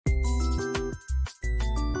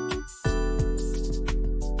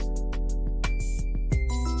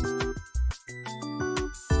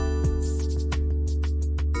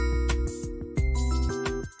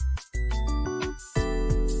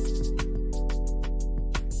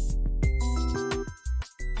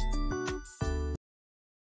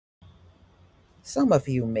Some of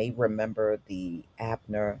you may remember the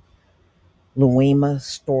Abner Louima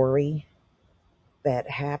story that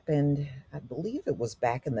happened. I believe it was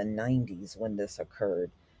back in the 90s when this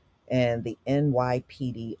occurred. And the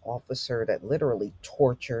NYPD officer that literally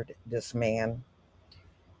tortured this man.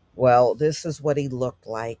 Well, this is what he looked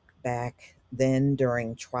like back then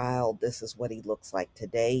during trial. This is what he looks like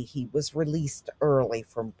today. He was released early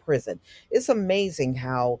from prison. It's amazing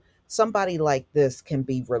how somebody like this can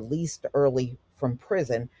be released early from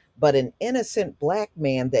prison, but an innocent black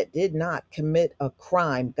man that did not commit a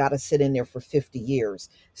crime got to sit in there for 50 years.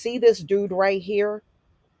 See this dude right here?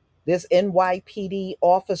 This NYPD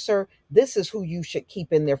officer, this is who you should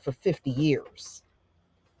keep in there for 50 years.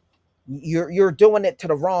 You're doing it to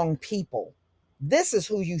the wrong people. This is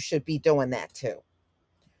who you should be doing that to.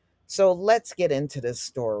 So let's get into this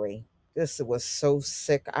story. This was so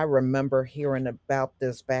sick. I remember hearing about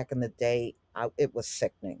this back in the day. It was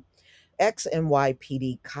sickening. Ex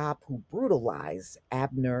NYPD cop who brutalized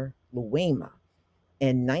Abner Louima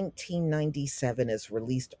in 1997 is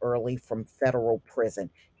released early from federal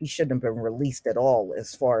prison. He shouldn't have been released at all,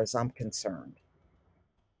 as far as I'm concerned.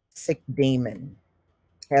 Sick demon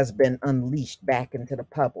has been unleashed back into the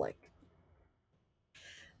public.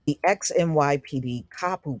 The ex NYPD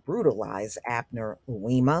cop who brutalized Abner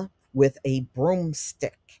Louima with a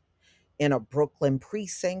broomstick in a Brooklyn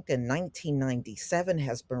precinct in 1997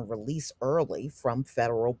 has been released early from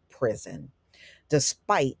federal prison,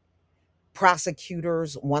 despite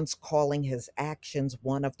prosecutors once calling his actions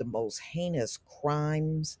one of the most heinous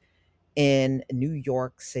crimes in New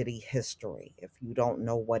York City history. If you don't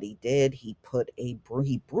know what he did, he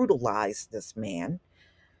brutalized this man,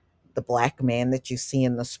 the black man that you see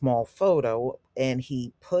in the small photo, and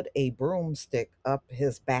he put a broomstick up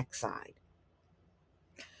his backside.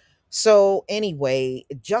 So, anyway,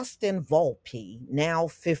 Justin Volpe, now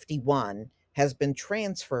 51, has been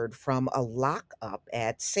transferred from a lockup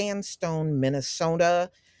at Sandstone, Minnesota.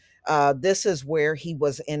 This is where he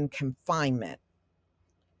was in confinement.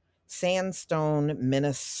 Sandstone,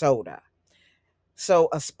 Minnesota. So,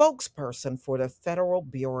 a spokesperson for the Federal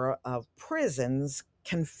Bureau of Prisons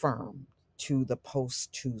confirmed to the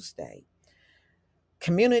Post Tuesday.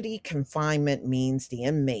 Community confinement means the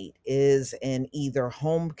inmate is in either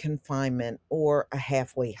home confinement or a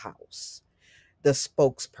halfway house, the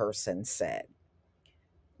spokesperson said.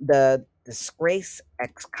 The disgraced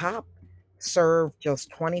ex cop served just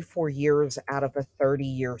 24 years out of a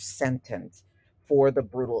 30-year sentence for the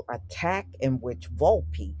brutal attack in which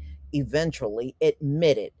Volpe eventually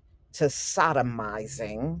admitted to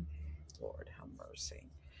sodomizing, Lord have mercy,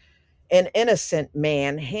 an innocent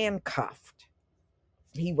man handcuffed.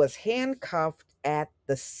 He was handcuffed at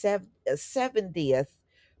the 70th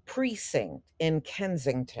precinct in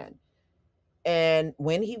Kensington. And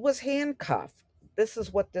when he was handcuffed, this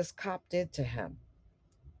is what this cop did to him.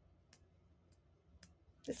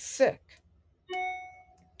 It's sick.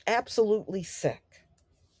 Absolutely sick.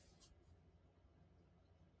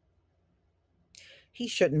 He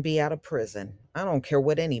shouldn't be out of prison. I don't care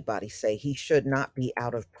what anybody say. He should not be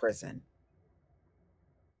out of prison.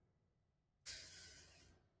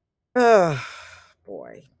 Oh,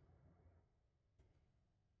 boy.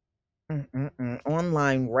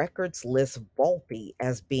 Online records list Volpe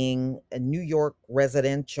as being a New York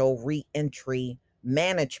residential reentry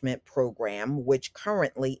management program, which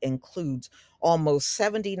currently includes almost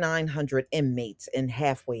 7,900 inmates in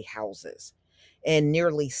halfway houses and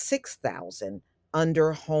nearly 6,000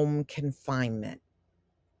 under home confinement.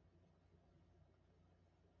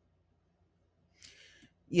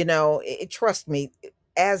 Trust me,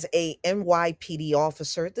 as a NYPD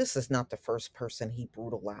officer, this is not the first person he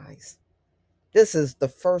brutalized. This is the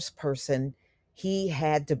first person he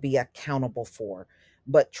had to be accountable for.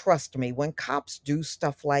 But trust me, when cops do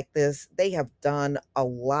stuff like this, they have done a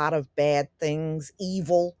lot of bad things,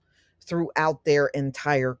 evil, throughout their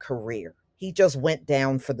entire career. He just went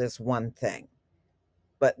down for this one thing.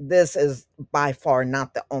 But this is by far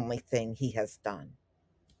not the only thing he has done.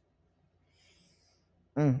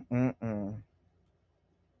 Mm-mm-mm.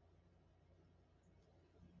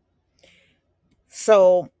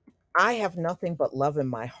 So I have nothing but love in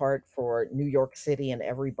my heart for New York City and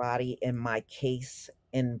everybody in my case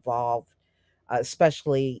involved,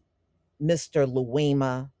 especially Mr.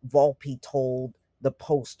 Louima. Volpe told the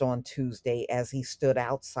Post on Tuesday as he stood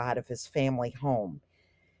outside of his family home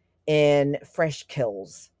in Fresh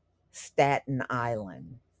Kills, Staten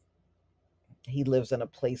Island. He lives in a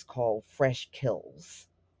place called Fresh Kills.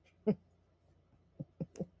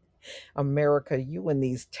 America, you in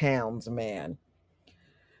these towns, man.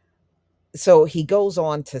 So he goes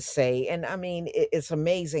on to say, and I mean, it's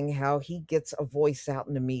amazing how he gets a voice out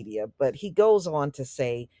in the media, but he goes on to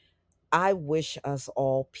say, I wish us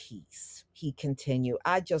all peace. He continued,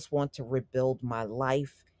 I just want to rebuild my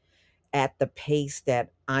life at the pace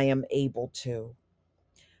that I am able to.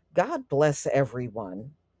 God bless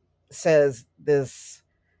everyone, says this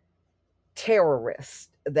terrorist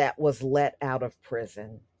that was let out of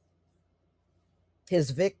prison.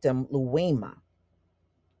 His victim, Louima,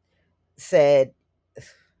 said,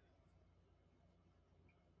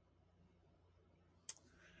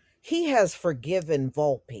 he has forgiven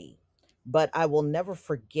Volpe, but I will never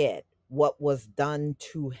forget what was done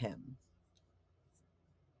to him.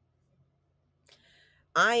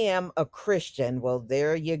 I am a Christian. Well,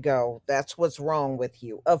 there you go. That's what's wrong with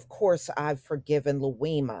you. Of course, I've forgiven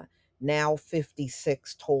Louima, now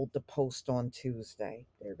 56, told the Post on Tuesday.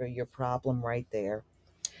 There go your problem right there.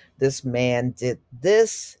 This man did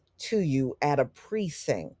this to you at a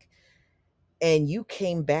precinct, and you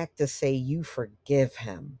came back to say you forgive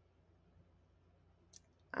him.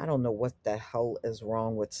 I don't know what the hell is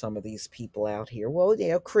wrong with some of these people out here. Well,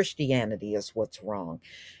 yeah, Christianity is what's wrong.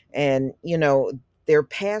 And, their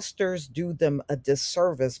pastors do them a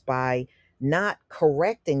disservice by not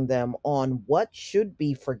correcting them on what should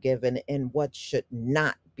be forgiven and what should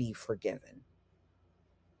not be forgiven,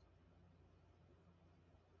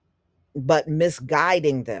 but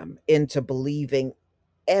misguiding them into believing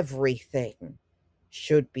everything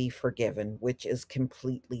should be forgiven, which is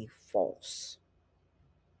completely false.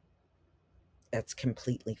 That's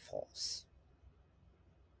completely false.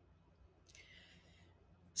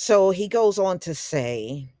 So he goes on to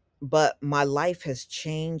say, but my life has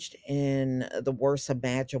changed in the worst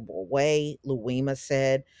imaginable way, Louima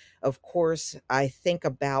said. Of course, I think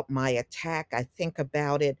about my attack. I think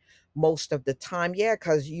about it most of the time. Yeah,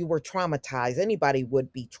 because you were traumatized. Anybody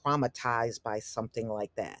would be traumatized by something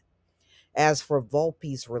like that. As for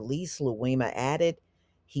Volpe's release, Louima added,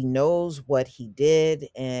 he knows what he did,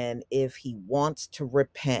 and if he wants to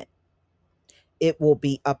repent, it will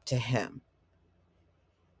be up to him.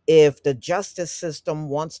 If the justice system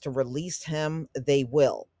wants to release him, they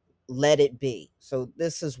will. Let it be. So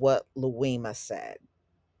this is what Louima said.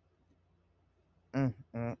 Mm,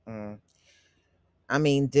 mm, mm. I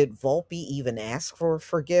mean, did Volpe even ask for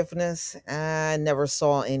forgiveness? I never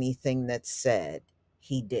saw anything that said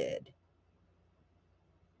he did.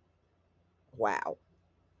 Wow.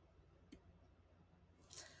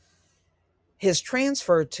 His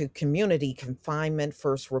transfer to community confinement,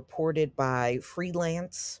 first reported by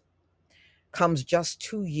Freelance, comes just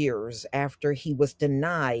 2 years after he was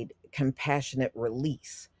denied compassionate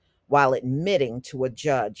release while admitting to a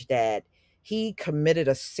judge that he committed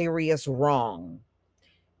a serious wrong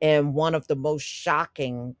in one of the most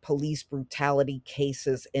shocking police brutality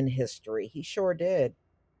cases in history. He sure did.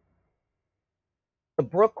 The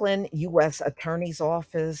Brooklyn U.S. Attorney's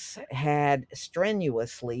Office had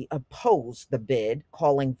strenuously opposed the bid,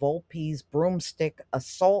 calling Volpe's broomstick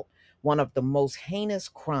assault one of the most heinous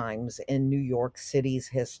crimes in New York City's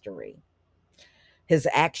history. His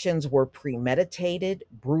actions were premeditated,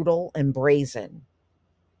 brutal, and brazen.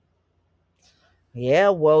 Yeah,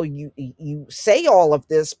 well, you say all of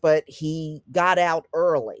this, but he got out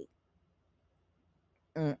early.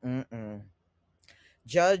 Mm-mm-mm.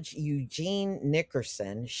 Judge Eugene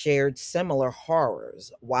Nickerson shared similar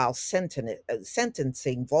horrors while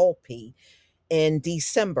sentencing Volpe in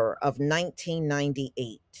December of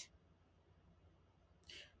 1998.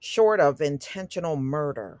 Short of intentional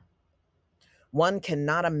murder, one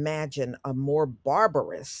cannot imagine a more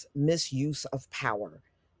barbarous misuse of power,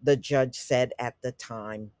 the judge said at the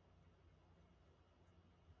time.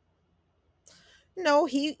 No,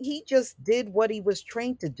 he just did what he was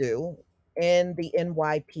trained to do in the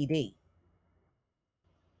NYPD.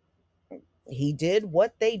 He did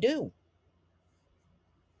what they do.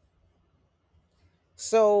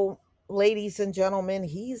 So, ladies and gentlemen,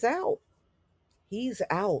 he's out. He's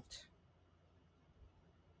out.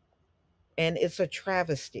 And it's a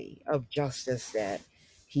travesty of justice that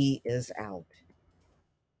he is out.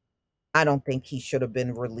 I don't think he should have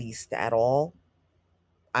been released at all.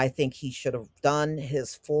 I think he should have done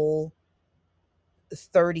his full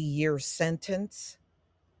 30-year sentence.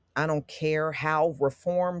 I don't care how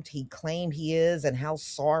reformed he claimed he is and how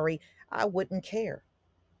sorry. I wouldn't care.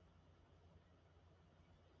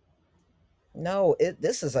 No,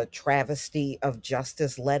 this is a travesty of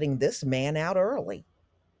justice letting this man out early.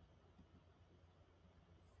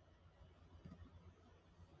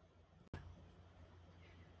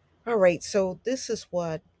 All right, so this is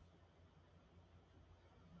what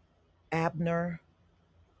Abner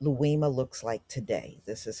Louima looks like today.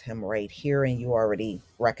 This is him right here, and you already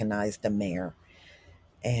recognize the mayor.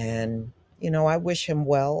 And, I wish him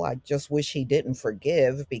well. I just wish he didn't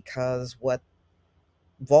forgive, because what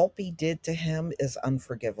Volpe did to him is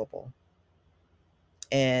unforgivable.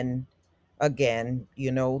 And again,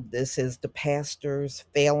 this is the pastors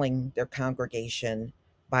failing their congregation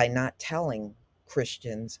by not telling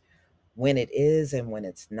Christians when it is and when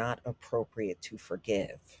it's not appropriate to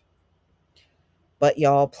forgive. But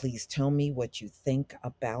y'all, please tell me what you think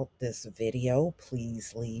about this video.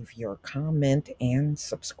 Please leave your comment and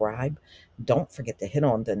subscribe. Don't forget to hit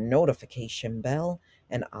on the notification bell,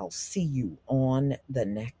 and I'll see you on the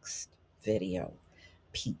next video.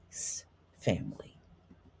 Peace, family.